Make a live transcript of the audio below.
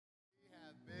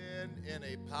in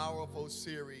a powerful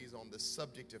series on the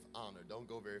subject of honor. Don't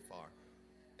go very far.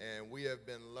 And we have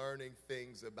been learning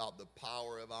things about the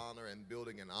power of honor and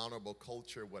building an honorable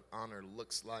culture, what honor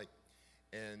looks like.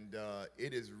 And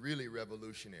it is really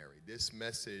revolutionary. This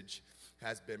message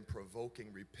has been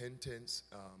provoking repentance,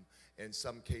 in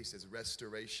some cases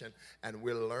restoration, and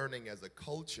we're learning as a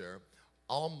culture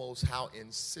almost how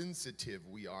insensitive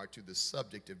we are to the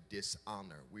subject of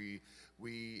dishonor.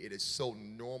 It is so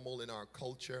normal in our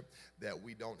culture that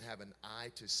we don't have an eye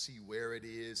to see where it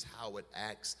is, how it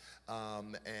acts,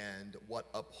 and what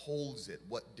upholds it,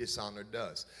 what dishonor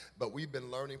does. But we've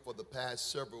been learning for the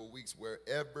past several weeks,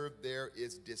 wherever there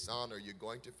is dishonor, you're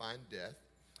going to find death,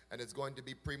 and it's going to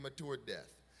be premature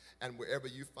death. And wherever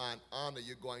you find honor,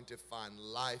 you're going to find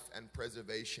life and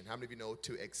preservation. How many of you know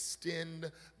to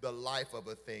extend the life of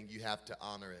a thing, you have to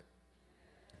honor it?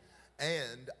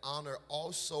 And honor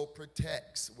also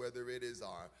protects, whether it is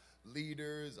our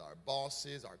leaders, our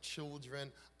bosses, our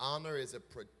children. Honor is a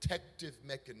protective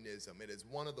mechanism. It is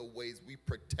one of the ways we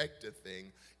protect a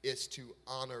thing is to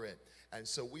honor it. And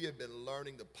so we have been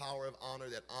learning the power of honor,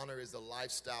 that honor is a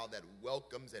lifestyle that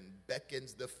welcomes and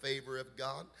beckons the favor of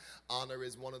God. Honor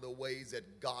is one of the ways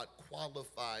that God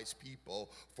qualifies people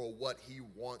for what he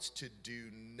wants to do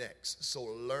next. So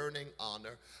learning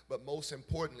honor, but most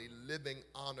importantly, living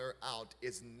honor out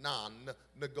is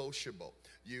non-negotiable.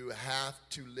 You have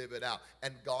to live it out.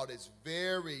 And God is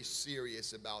very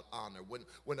serious about honor.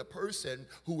 When a person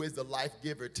who is the life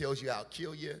giver tells you, I'll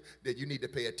kill you, then you need to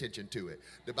pay attention to it.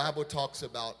 The Bible talks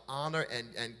about honor,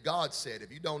 and God said,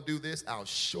 if you don't do this, I'll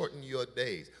shorten your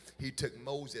days. He took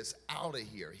Moses out of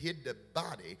here, hid the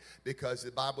body, because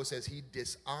the Bible says he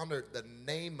dishonored the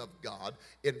name of God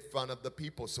in front of the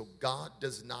people. So God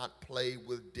does not play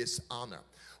with dishonor.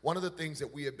 One of the things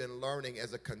that we have been learning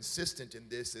as a consistent in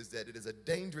this is that it is a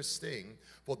dangerous thing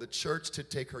for the church to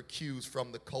take her cues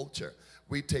from the culture.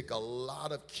 We take a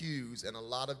lot of cues and a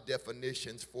lot of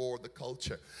definitions for the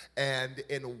culture. And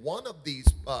in one of these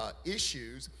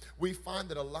issues, we find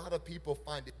that a lot of people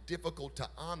find it difficult to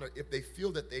honor if they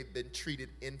feel that they've been treated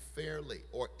unfairly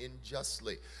or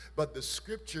unjustly. But the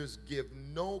scriptures give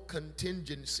no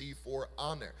contingency for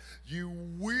honor. You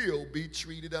will be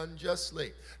treated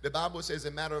unjustly. The Bible says, as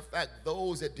a matter of fact,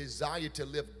 those that desire to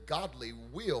live godly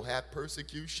will have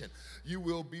persecution. You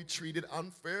will be treated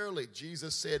unfairly.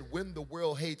 Jesus said, when the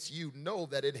world hates you, know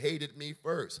that it hated me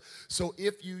first. So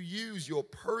if you use your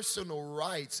personal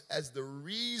rights as the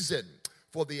reason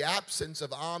for the absence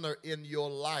of honor in your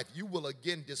life, you will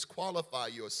again disqualify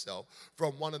yourself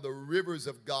from one of the rivers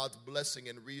of God's blessing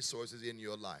and resources in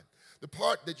your life. The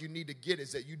part that you need to get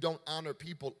is that you don't honor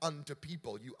people unto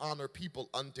people. You honor people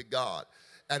unto God.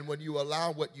 And when you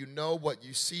allow what you know, what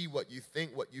you see, what you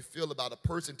think, what you feel about a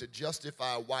person to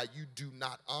justify why you do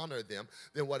not honor them,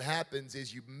 then what happens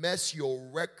is you mess your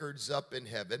records up in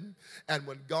heaven. And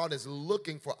when God is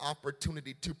looking for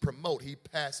opportunity to promote, he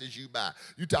passes you by.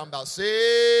 You talking about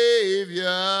Savior.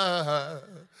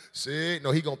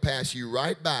 No, he's going to pass you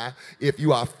right by if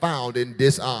you are found in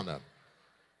dishonor.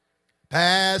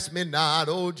 Pass me not,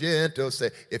 oh gentle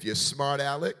say. If you're smart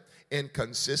aleck,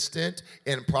 inconsistent,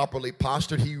 improperly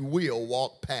postured, he will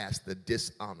walk past the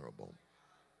dishonorable.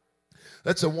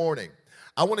 That's a warning.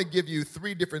 I want to give you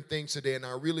 3 different things today, and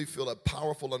I really feel a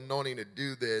powerful anointing to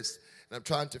do this, and I'm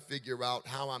trying to figure out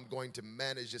how I'm going to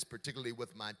manage this, particularly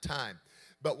with my time.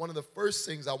 But one of the first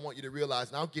things I want you to realize,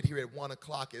 and I'll get here at 1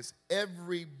 o'clock, is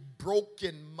every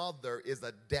broken mother is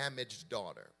a damaged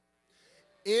daughter.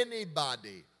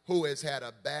 Anybody who has had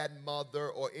a bad mother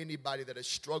or anybody that has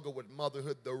struggled with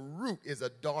motherhood, the root is a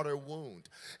daughter wound.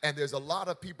 And there's a lot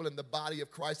of people in the body of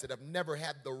Christ that have never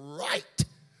had the right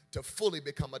to fully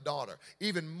become a daughter.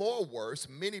 Even more worse,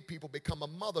 many people become a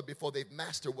mother before they've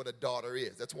mastered what a daughter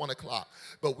is. That's 1 o'clock.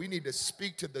 But we need to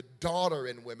speak to the daughter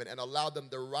in women and allow them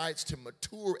the rights to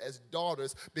mature as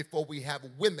daughters before we have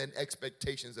women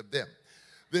expectations of them.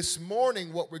 This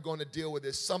morning, what we're going to deal with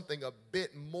is something a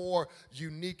bit more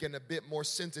unique and a bit more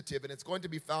sensitive, and it's going to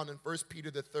be found in 1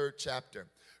 Peter, the 3rd chapter.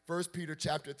 1 Peter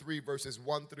chapter 3, verses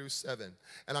 1 through 7.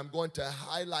 And I'm going to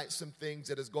highlight some things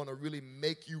that is going to really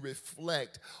make you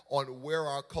reflect on where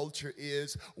our culture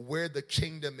is, where the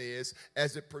kingdom is,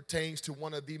 as it pertains to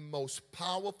one of the most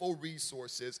powerful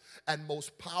resources and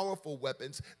most powerful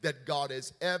weapons that God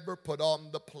has ever put on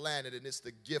the planet, and it's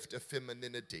the gift of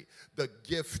femininity, the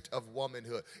gift of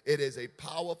womanhood. It is a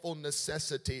powerful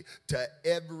necessity to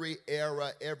every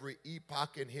era, every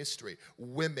epoch in history.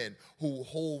 Women who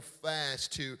hold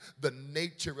fast to into the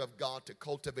nature of God to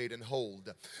cultivate and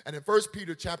hold. And in 1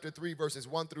 Peter chapter 3, verses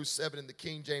 1 through 7 in the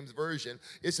King James Version,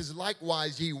 it says,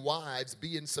 likewise, ye wives,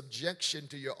 be in subjection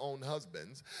to your own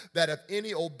husbands, that if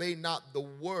any obey not the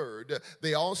word,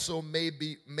 they also may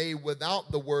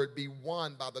without the word be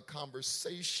won by the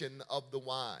conversation of the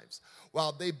wives,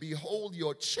 while they behold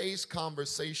your chaste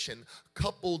conversation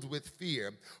coupled with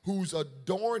fear, whose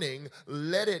adorning,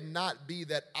 let it not be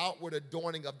that outward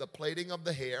adorning of the plaiting of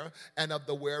the hair and of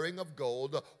the wearing of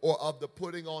gold or of the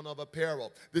putting on of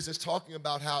apparel. This is talking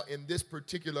about how in this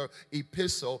particular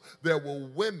epistle, there were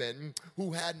women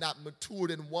who had not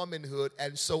matured in womanhood,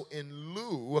 and so in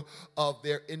lieu of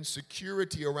their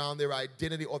insecurity around their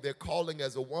identity or their calling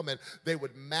as a woman, they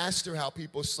would master how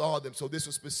people saw them. So this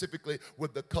was specifically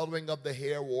with the coloring of the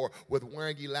hair or with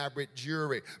wearing elaborate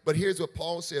jewelry. But here's what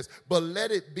Paul says, but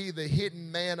let it be the hidden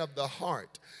man of the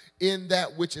heart, in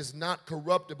that which is not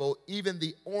corruptible, even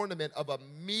the ornament of a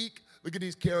meek, look at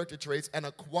these character traits, and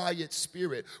a quiet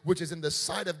spirit, which is in the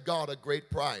sight of God a great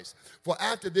price. For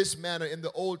after this manner in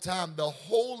the old time, the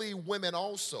holy women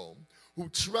also, who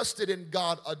trusted in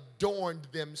God, adorned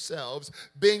themselves,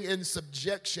 being in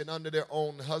subjection unto their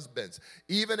own husbands.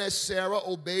 Even as Sarah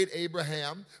obeyed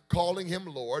Abraham, calling him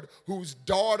Lord, whose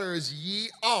daughters ye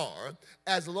are,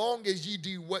 as long as ye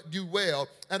do well,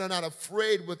 and are not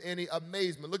afraid with any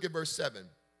amazement. Look at verse 7.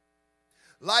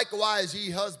 Likewise,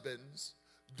 ye husbands,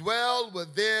 dwell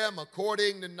with them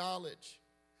according to knowledge,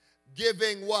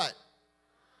 giving what?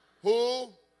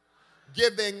 Who?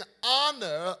 Giving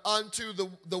honor unto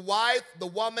the wife, the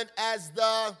woman,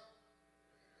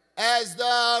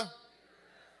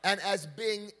 and as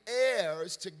being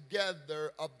heirs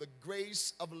together of the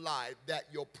grace of life, that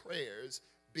your prayers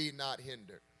be not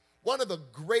hindered. One of the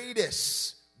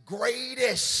greatest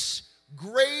crisis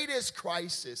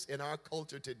in our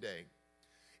culture today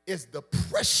is the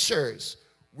pressures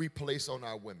we place on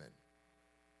our women.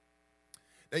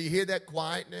 Now you hear that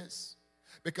quietness?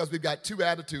 Because we've got two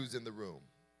attitudes in the room.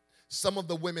 Some of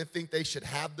the women think they should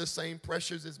have the same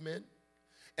pressures as men,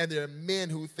 and there are men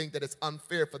who think that it's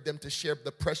unfair for them to share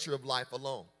the pressure of life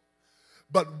alone.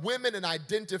 But women, in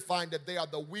identifying that they are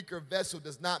the weaker vessel,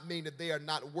 does not mean that they are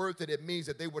not worth it. It means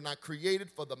that they were not created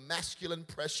for the masculine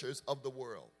pressures of the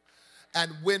world. And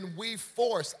when we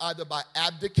force, either by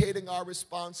abdicating our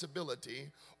responsibility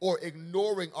or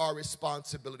ignoring our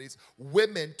responsibilities,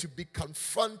 women to be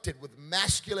confronted with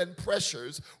masculine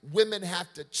pressures, women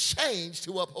have to change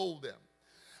to uphold them.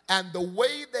 And the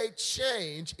way they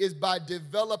change is by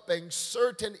developing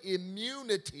certain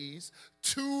immunities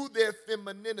to their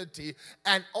femininity,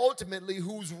 and ultimately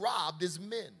who's robbed is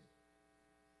men.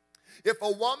 If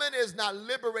a woman is not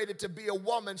liberated to be a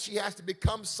woman, she has to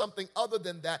become something other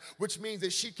than that, which means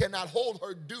that she cannot hold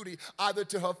her duty either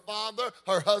to her father,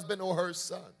 her husband, or her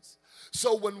sons.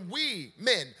 So when we,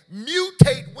 men,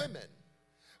 mutate women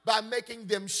by making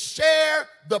them share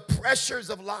the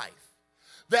pressures of life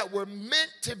that were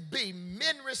meant to be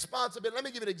men responsibility. Let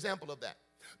me give you an example of that.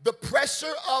 The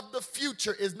pressure of the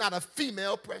future is not a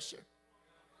female pressure.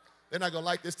 They're not going to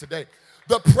like this today.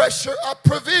 The pressure of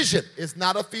provision is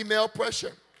not a female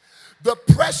pressure. The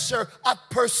pressure of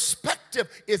perspective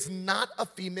is not a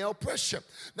female pressure.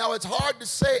 Now, it's hard to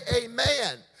say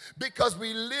amen because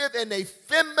we live in a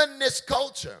feminist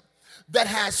culture that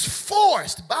has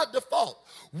forced, by default,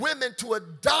 women to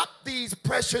adopt these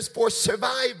pressures for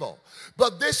survival.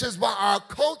 But this is why our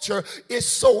culture is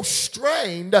so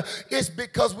strained. It's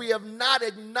because we have not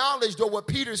acknowledged, or what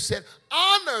Peter said,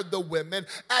 honor the women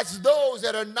as those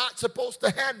that are not supposed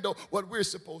to handle what we're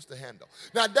supposed to handle.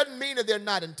 Now, it doesn't mean that they're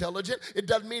not intelligent. It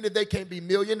doesn't mean that they can't be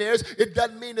millionaires. It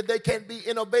doesn't mean that they can't be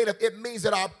innovative. It means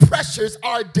that our pressures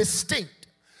are distinct.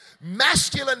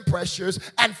 Masculine pressures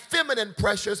and feminine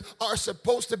pressures are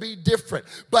supposed to be different.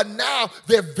 But now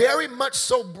they're very much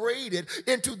so braided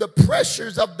into the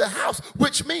pressures of the house,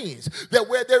 which means that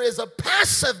where there is a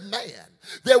passive man,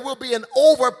 there will be an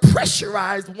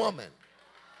over-pressurized woman.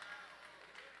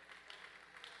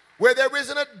 Where there is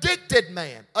an addicted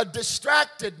man, a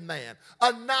distracted man,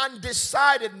 a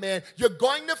non-decided man, you're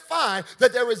going to find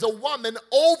that there is a woman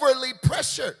overly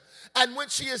pressured. And when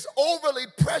she is overly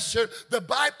pressured, the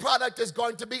byproduct is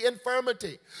going to be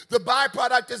infirmity. The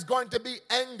byproduct is going to be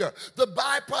anger. The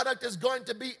byproduct is going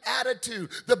to be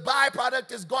attitude. The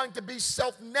byproduct is going to be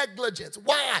self-negligence.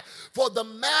 Why? For the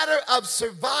matter of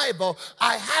survival,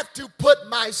 I have to put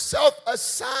myself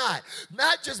aside.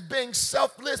 Not just being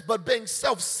selfless, but being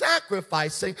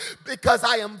self-sacrificing, because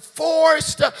I am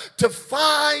forced to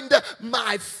find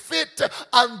my fit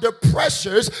under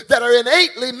pressures that are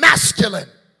innately masculine.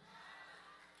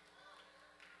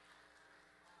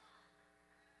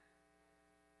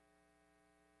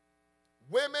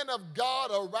 Women of God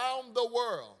around the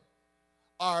world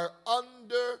are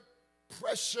under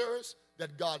pressures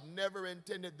that God never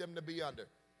intended them to be under.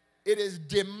 It is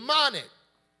demonic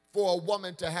for a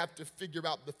woman to have to figure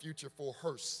out the future for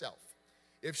herself.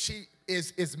 If she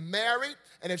is married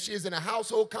and if she is in a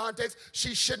household context,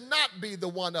 she should not be the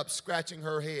one up scratching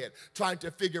her head trying to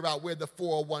figure out where the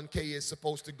 401k is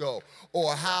supposed to go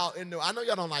or how. I know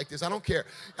y'all don't like this. I don't care.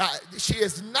 She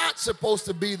is not supposed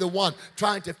to be the one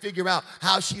trying to figure out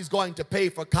how she's going to pay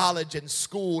for college and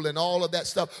school and all of that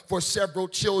stuff for several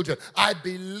children. I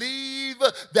believe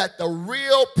that the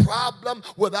real problem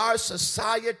with our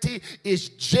society is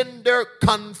gender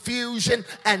confusion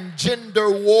and gender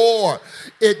war.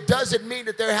 It doesn't mean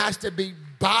that there has to be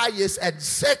bias and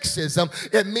sexism.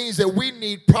 It means that we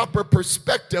need proper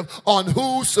perspective on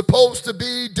who's supposed to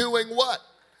be doing what.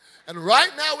 And right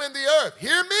now in the earth,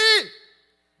 hear me,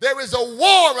 there is a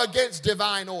war against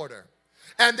divine order.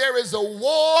 And there is a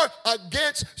war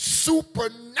against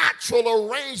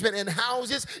supernatural arrangement in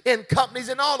houses, in companies,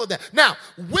 and all of that. Now,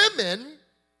 women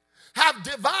have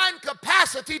divine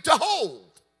capacity to hold.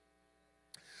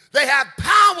 They have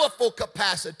powerful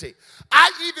capacity. I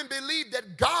even believe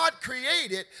that God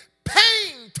created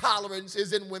pain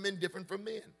tolerances in women different from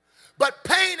men. But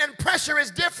pain and pressure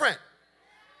is different.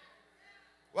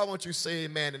 Why won't you say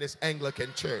amen in this Anglican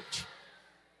church?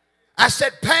 I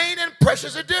said pain and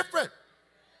pressures are different.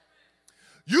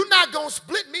 You're not going to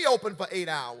split me open for 8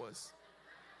 hours.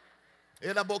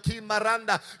 You're not going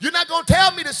to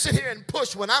tell me to sit here and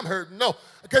push when I'm hurting. No,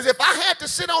 because if I had to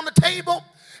sit on the table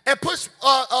and push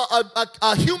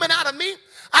a human out of me,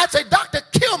 I'd say, doctor,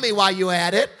 kill me while you're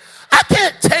at it. I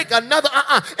can't take another,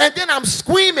 and then I'm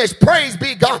squeamish, praise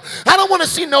be God. I don't want to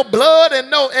see no blood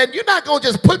and you're not going to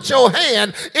just put your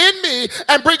hand in me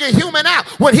and bring a human out.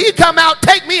 When he come out,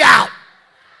 take me out.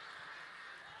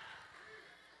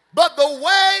 But the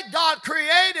way God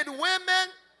created women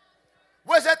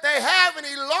was that they have an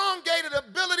elongated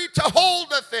ability to hold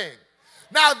a thing.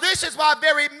 Now, this is why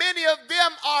very many of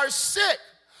them are sick.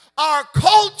 Our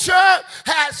culture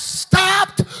has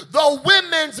stopped the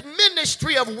women's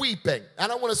ministry of weeping. I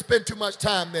don't want to spend too much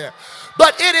time there.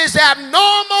 But it is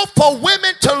abnormal for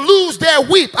women to lose their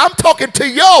weep. I'm talking to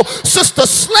your sister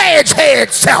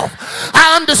Sledgehead self.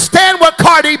 I understand what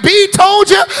Cardi B told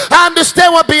you. I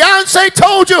understand what Beyonce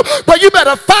told you. But you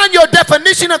better find your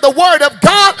definition of the word of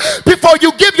God before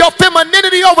you give your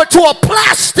femininity over to a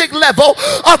plastic level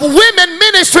of women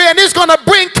ministry, and it's going to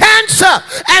bring cancer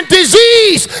and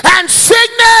disease and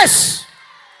sickness.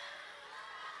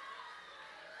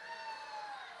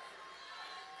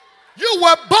 You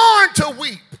were born to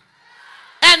weep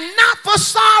and not for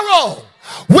sorrow.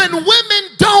 When women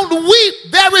don't weep,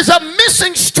 there is a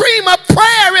missing stream of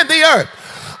prayer in the earth,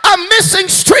 a missing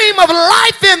stream of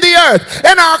life in the earth.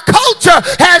 And our culture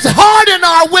has hardened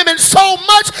our women so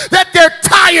much that they're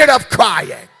tired of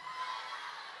crying.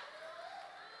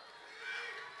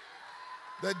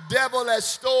 The devil has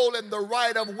stolen the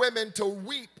right of women to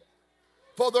weep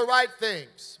for the right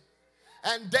things.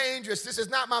 And dangerous, this is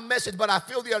not my message, but I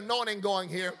feel the anointing going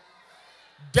here.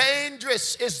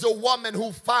 Dangerous is the woman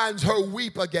who finds her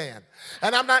weep again.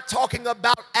 And I'm not talking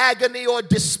about agony or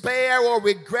despair or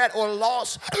regret or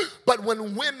loss, but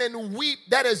when women weep,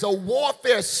 that is a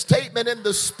warfare statement in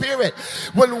the spirit.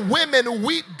 When women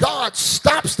weep, God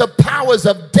stops the powers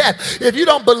of death. If you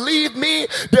don't believe me,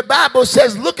 the Bible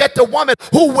says, look at the woman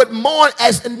who would mourn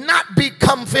as not be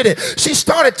comforted. She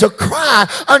started to cry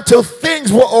until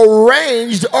things were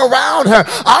arranged around her.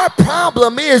 Our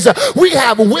problem is we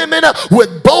have women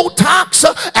with Botox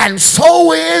and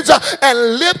sew-ins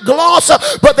and lip gloss,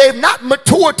 but they've not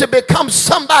matured to become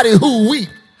somebody who weep.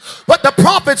 But the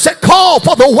prophet said, call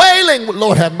for the wailing.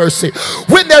 Lord have mercy.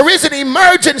 When there is an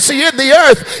emergency in the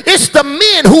earth, it's the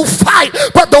men who fight,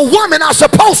 but the women are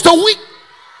supposed to weep.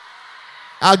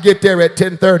 I'll get there at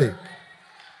 10:30.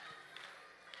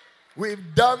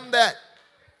 We've done that.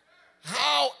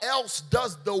 How else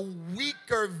does the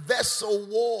weaker vessel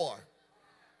war?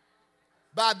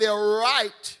 By their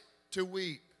right to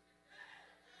weep.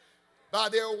 By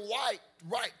their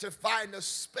right to find a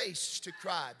space to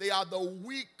cry. They are the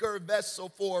weaker vessel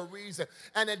for a reason.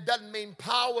 And it doesn't mean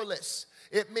powerless.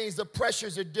 It means the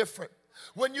pressures are different.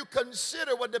 When you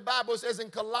consider what the Bible says in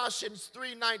Colossians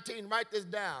 3:19, write this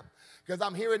down, because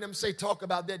I'm hearing them say, talk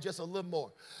about that just a little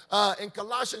more. In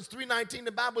Colossians 3:19,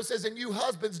 the Bible says, and you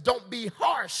husbands, don't be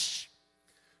harsh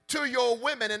to your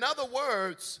women. In other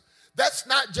words, that's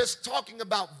not just talking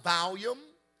about volume.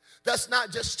 That's not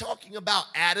just talking about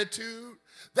attitude.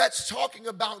 That's talking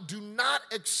about do not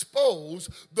expose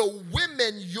the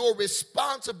women you're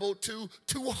responsible to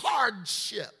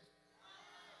hardship.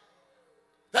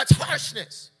 That's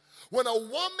harshness. When a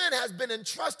woman has been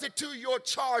entrusted to your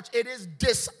charge, it is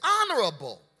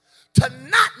dishonorable to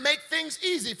not make things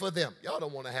easy for them. Y'all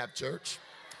don't want to have church.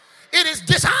 It is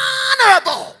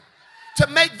dishonorable to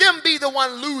make them be the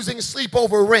one losing sleep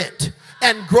over rent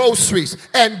and groceries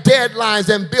and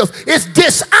deadlines and bills. It's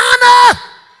dishonor.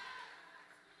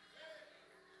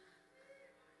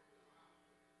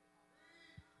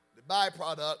 The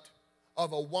byproduct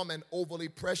of a woman overly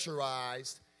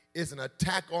pressurized is an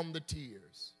attack on the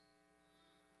tears.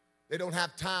 They don't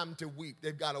have time to weep.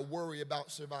 They've got to worry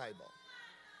about survival.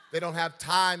 They don't have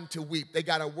time to weep. They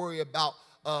got to worry about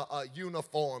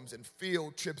uniforms and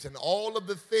field trips and all of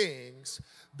the things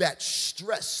that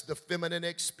stress the feminine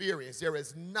experience. There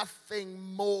is nothing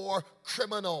more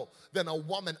criminal than a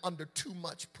woman under too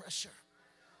much pressure.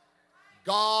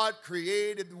 God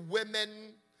created women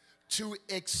to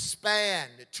expand,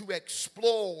 to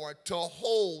explore, to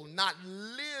hold, not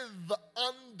live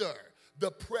under the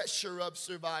pressure of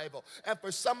survival. And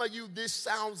for some of you, this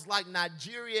sounds like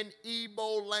Nigerian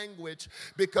Igbo language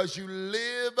because you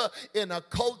live in a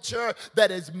culture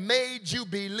that has made you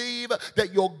believe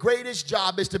that your greatest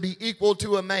job is to be equal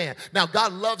to a man. Now,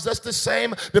 God loves us the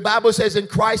same. The Bible says in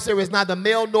Christ there is neither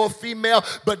male nor female,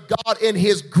 but God in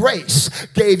his grace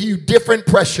gave you different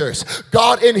pressures.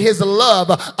 God in his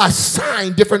love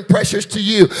assigned different pressures to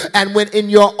you. And when in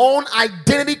your own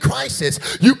identity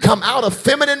crisis, you come out of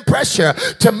feminine pressure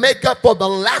to make up for the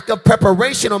lack of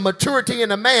preparation or maturity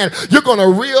in a man, you're going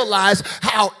to realize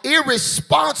how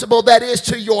irresponsible that is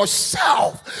to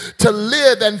yourself to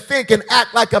live and think and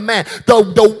act like a man.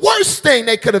 The worst thing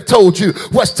they could have told you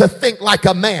was to think like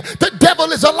a man. The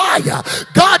devil is a liar.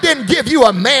 God didn't give you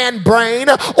a man brain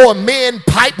or men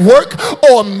pipe work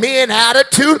or men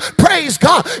attitude. Praise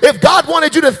God. If God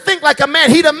wanted you to think like a man,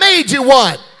 he'd have made you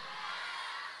one.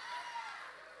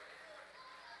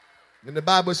 And the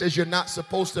Bible says you're not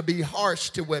supposed to be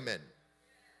harsh to women.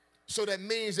 So that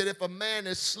means that if a man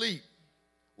is asleep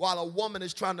while a woman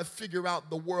is trying to figure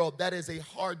out the world, that is a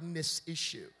hardness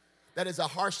issue. That is a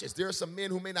harshness. There are some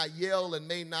men who may not yell and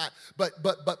may not, but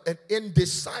an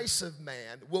indecisive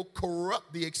man will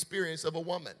corrupt the experience of a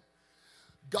woman.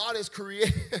 God has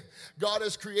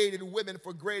created women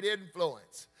for great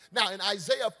influence. Now, in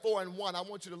Isaiah 4:1, I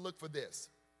want you to look for this.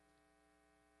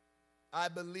 I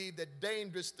believe that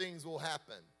dangerous things will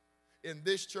happen in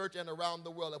this church and around the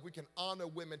world if we can honor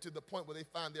women to the point where they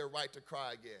find their right to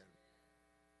cry again.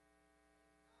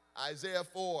 Isaiah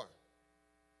 4,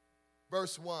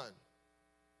 verse 1.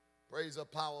 Praise the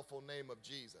powerful name of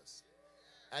Jesus.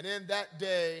 And in that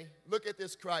day, look at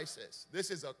this crisis.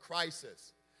 This is a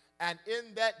crisis. And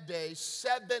in that day,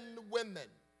 7 women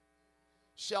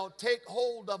shall take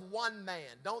hold of one man.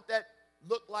 Don't that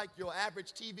look like your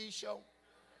average TV show?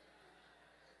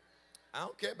 I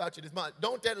don't care about you this month.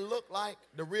 Don't that look like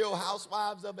the Real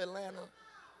Housewives of Atlanta?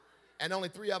 And only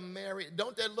 3 of them married.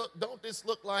 Don't this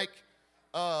look like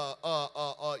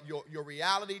your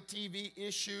reality TV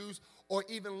issues? Or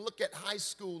even look at high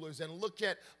schoolers and look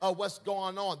at what's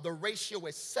going on. The ratio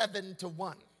is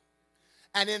 7-1.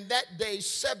 And in that day,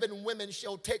 7 women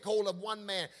shall take hold of one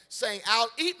man, saying, I'll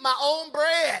eat my own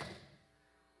bread.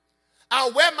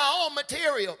 I'll wear my own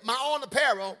material, my own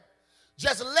apparel.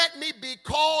 Just let me be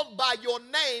called by your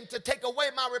name to take away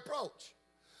my reproach.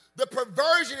 The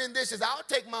perversion in this is I'll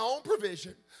take my own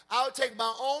provision. I'll take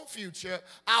my own future.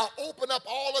 I'll open up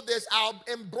all of this. I'll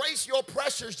embrace your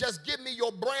pressures. Just give me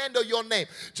your brand or your name.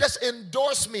 Just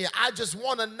endorse me. I just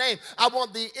want a name. I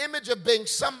want the image of being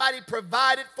somebody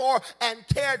provided for and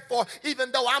cared for,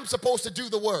 even though I'm supposed to do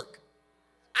the work.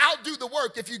 I'll do the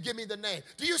work if you give me the name.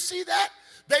 Do you see that?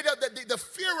 The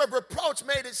fear of reproach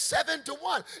made it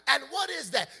 7-1. And what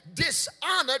is that?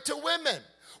 Dishonor to women.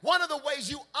 One of the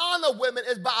ways you honor women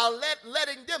is by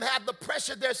letting them have the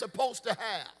pressure they're supposed to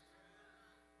have.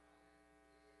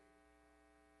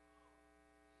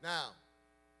 Now,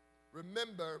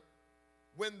 remember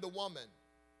when the woman,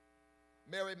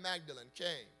 Mary Magdalene,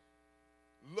 came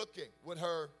looking with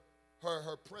her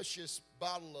precious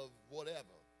bottle of whatever.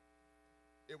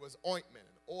 It was ointment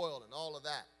and oil and all of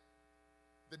that.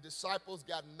 The disciples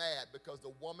got mad because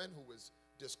the woman who was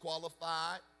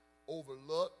disqualified,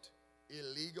 overlooked,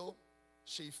 illegal,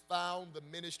 she found the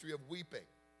ministry of weeping.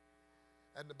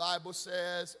 And the Bible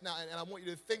says, now, and I want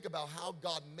you to think about how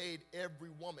God made every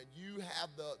woman. You have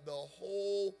the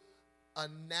whole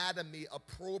anatomy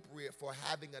appropriate for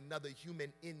having another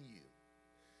human in you.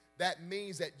 That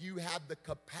means that you have the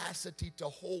capacity to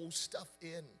hold stuff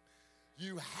in.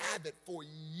 You have it for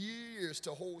years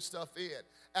to hold stuff in.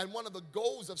 And one of the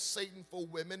goals of Satan for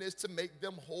women is to make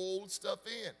them hold stuff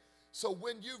in. So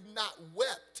when you've not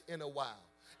wept in a while,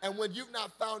 And when you've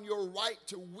not found your right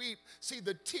to weep, see,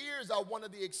 the tears are one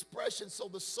of the expressions so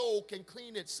the soul can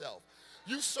clean itself.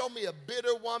 You show me a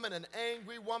bitter woman, an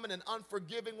angry woman, an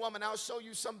unforgiving woman, I'll show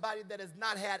you somebody that has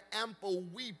not had ample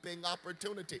weeping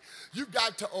opportunity. You've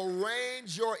got to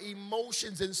arrange your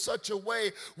emotions in such a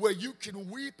way where you can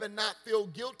weep and not feel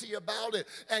guilty about it.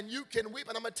 And you can weep,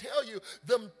 and I'm going to tell you,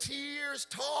 them tears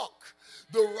talk.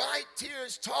 The right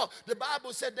tears talk. The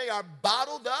Bible said they are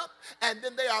bottled up and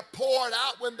then they are poured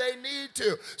out when they need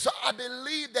to. So I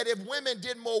believe that if women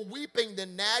did more weeping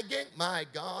than nagging, my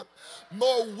God,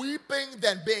 more weeping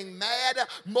than being mad,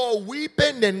 more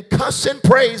weeping than cussing,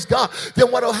 praise God, then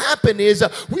what will happen is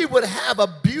we would have a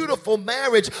beautiful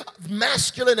marriage of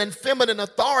masculine and feminine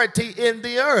authority in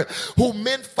the earth, who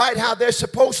men fight how they're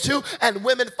supposed to and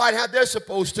women fight how they're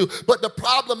supposed to. But the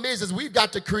problem is we've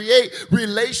got to create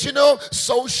relational,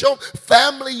 social,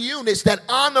 family units that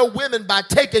honor women by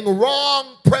taking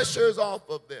wrong pressures off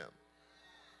of them.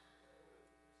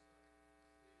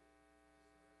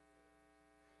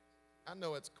 I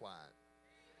know it's quiet.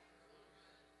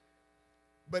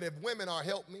 But if women are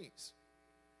helpmeets,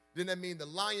 then that means the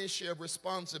lion's share of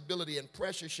responsibility and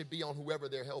pressure should be on whoever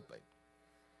they're helping.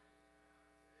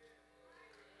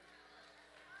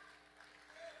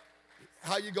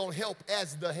 How you going to help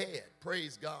as the head?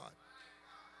 Praise God.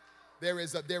 There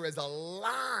is a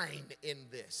line in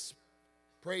this.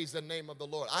 Praise the name of the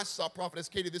Lord. I saw Prophetess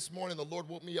Katie this morning. The Lord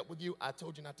woke me up with you. I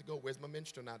told you not to go. Where's my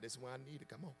minstrel now? This is where I need it.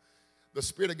 Come on. The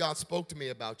Spirit of God spoke to me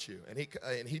about you,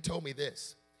 and he told me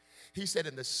this. He said,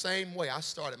 in the same way,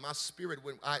 my spirit,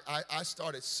 when I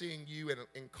started seeing you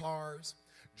in cars,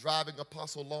 driving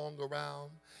Apostle Long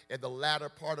around in the latter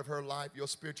part of her life, your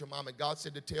spiritual mom, and God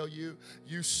said to tell you,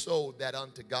 you sowed that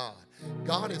unto God.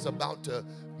 God is about to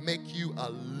make you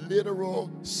a literal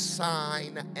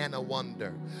sign and a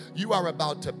wonder. You are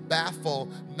about to baffle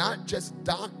not just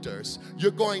doctors,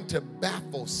 you're going to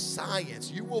baffle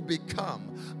science. You will become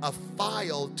a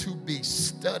file to be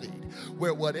studied,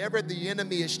 where whatever the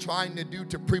enemy is trying to do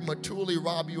to prematurely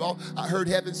rob you off, I heard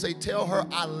heaven say, tell her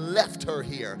I left her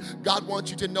here. God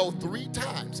wants you to know 3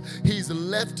 times he's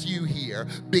left you here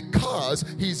because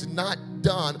he's not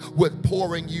done with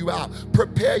pouring you out.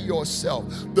 Prepare yourself.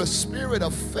 The spirit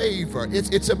of favor,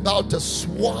 it's about to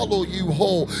swallow you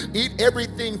whole. Eat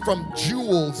everything from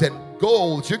jewels and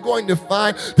gold. You're going to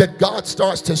find that God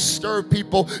starts to stir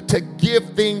people to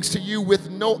give things to you with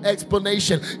no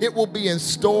explanation. It will be in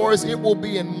stores. It will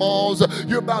be in malls.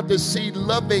 You're about to see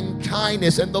loving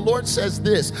kindness. And the Lord says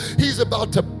this. He's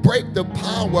about to break the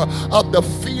power of the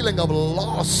feeling of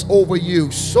loss over you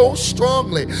so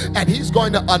strongly. And he's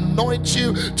going to anoint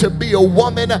you to be a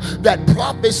woman that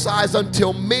prophesies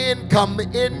until men come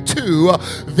into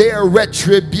their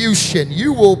retribution.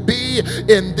 You will be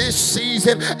in this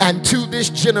season and to this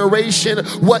generation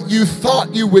what you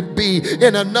thought you would be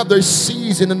in another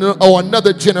season or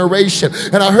another generation.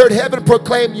 And I heard heaven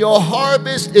proclaim, your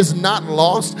harvest is not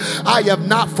lost. I have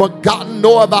not forgotten,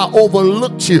 nor have I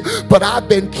overlooked you, but I've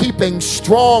been keeping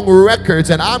strong records,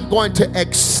 and I'm going to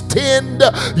extend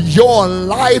your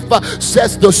life,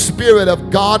 says the Spirit of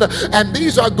God. And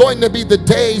these are going to be the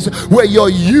days where your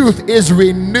youth is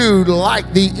renewed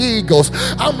like the eagles.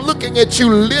 I'm looking at you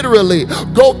literally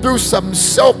go through some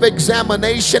self-examination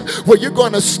where you're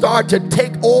going to start to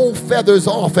take old feathers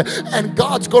off, and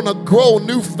God's going to grow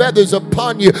new feathers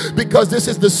upon you, because this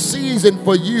is the season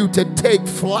for you to take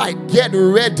flight. Get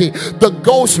ready. The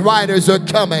ghostwriters are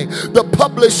coming. The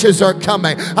publishers are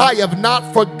coming. I have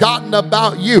not forgotten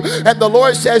about you. And the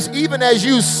Lord says, even as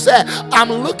you sat,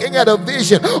 I'm looking at a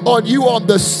vision on you on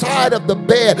the side of the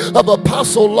bed of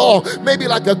Apostle Long, maybe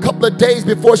like a couple of days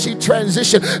before she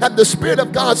transitioned. And the Spirit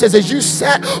of God says, as you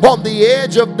sat on the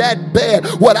edge of that bed,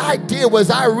 what I did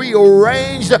was I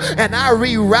rearranged and I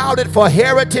rerouted for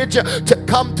heritage to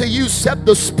come to you, said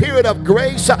the Spirit of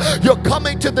grace. You're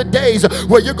coming to the days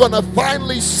where you're going to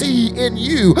finally see in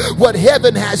you what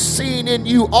heaven has seen in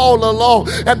you all along.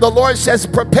 And the Lord says,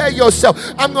 prepare yourself.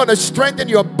 I'm going to strengthen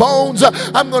your bones.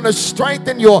 I'm going to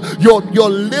strengthen your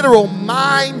literal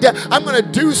mind. I'm going to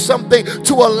do something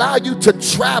to allow you to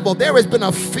travel. There has been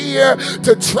a fear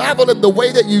to travel in the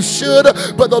way that you should,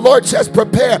 but the Lord says,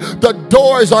 prepare. The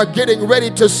doors are getting ready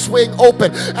to swing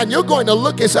open, and you're going to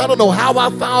look and say, I don't know how I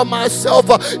found myself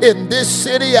in this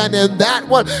city and in that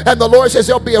one. And the Lord says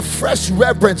there'll be a fresh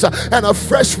reverence and a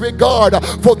fresh regard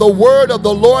for the word of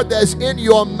the Lord that's in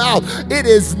your mouth. It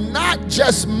is not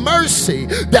just mercy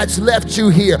that's left you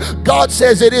here. God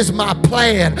says it is my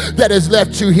plan that has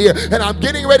left you here, and I'm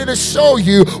getting ready to show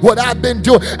you what I've been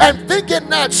doing. And think it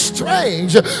not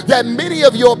strange that many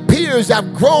of your people peers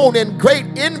have grown in great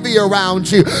envy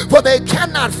around you, for they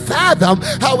cannot fathom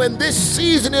how in this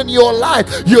season in your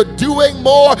life you're doing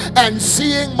more and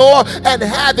seeing more and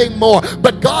having more.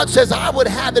 But God says, I would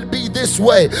have it be this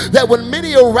way, that when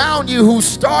many around you who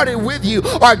started with you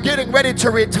are getting ready to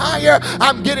retire,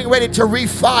 I'm getting ready to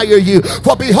refire you.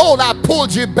 For behold, I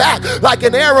pulled you back like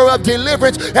an arrow of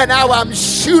deliverance, and now I'm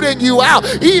shooting you out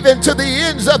even to the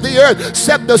ends of the earth,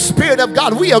 said the Spirit of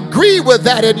God. We agree with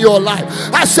that in your life.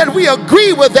 I said we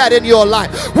agree with that in your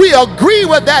life. We agree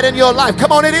with that in your life.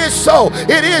 Come on, it is so.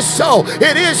 It is so.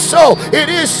 It is so. It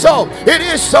is so. It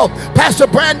is so. Pastor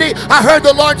Brandy, I heard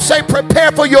the Lord say,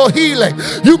 prepare for your healing.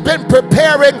 You've been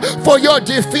preparing for your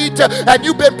defeat, and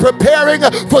you've been preparing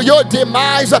for your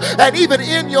demise, and even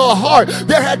in your heart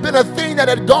there had been a thing that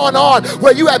had gone on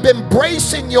where you have been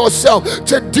bracing yourself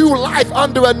to do life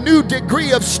under a new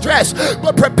degree of stress.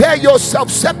 But prepare yourself,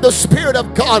 said the Spirit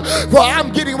of God, for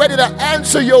I'm getting ready to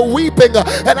answer your weeping,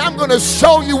 and I'm going to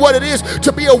show you what it is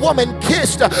to be a woman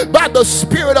kissed by the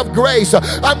Spirit of grace.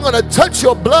 I'm going to touch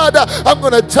your blood. I'm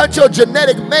going to touch your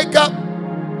genetic makeup,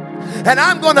 and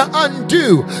I'm going to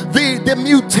undo the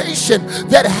mutation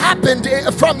that happened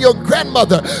from your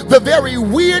grandmother, the very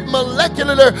weird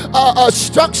molecular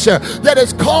structure that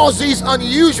has caused these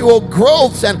unusual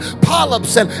growths and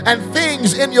polyps and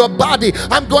things in your body.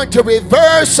 I'm going to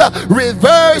reverse, and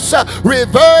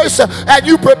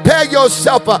you prepare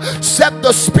yourself, said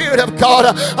the Spirit of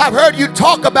God. I've heard you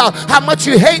talk about how much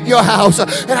you hate your house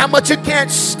and how much you can't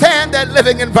stand that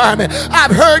living environment.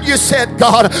 I've heard you said,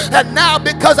 God, and now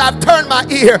because I've turned my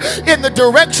ear in the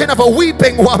direction of a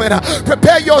weeping woman,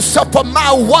 prepare yourself for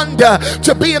my wonder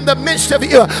to be in the midst of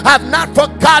you. I've not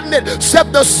forgotten it,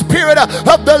 said the Spirit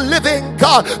of the living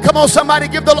God. Come on, somebody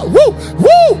give the Lord, woo.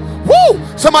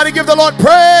 Somebody give the Lord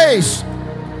praise.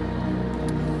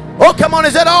 Oh, come on,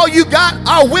 is that all you got?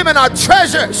 Our women are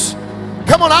treasures.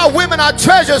 Come on, our women are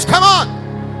treasures. Come on.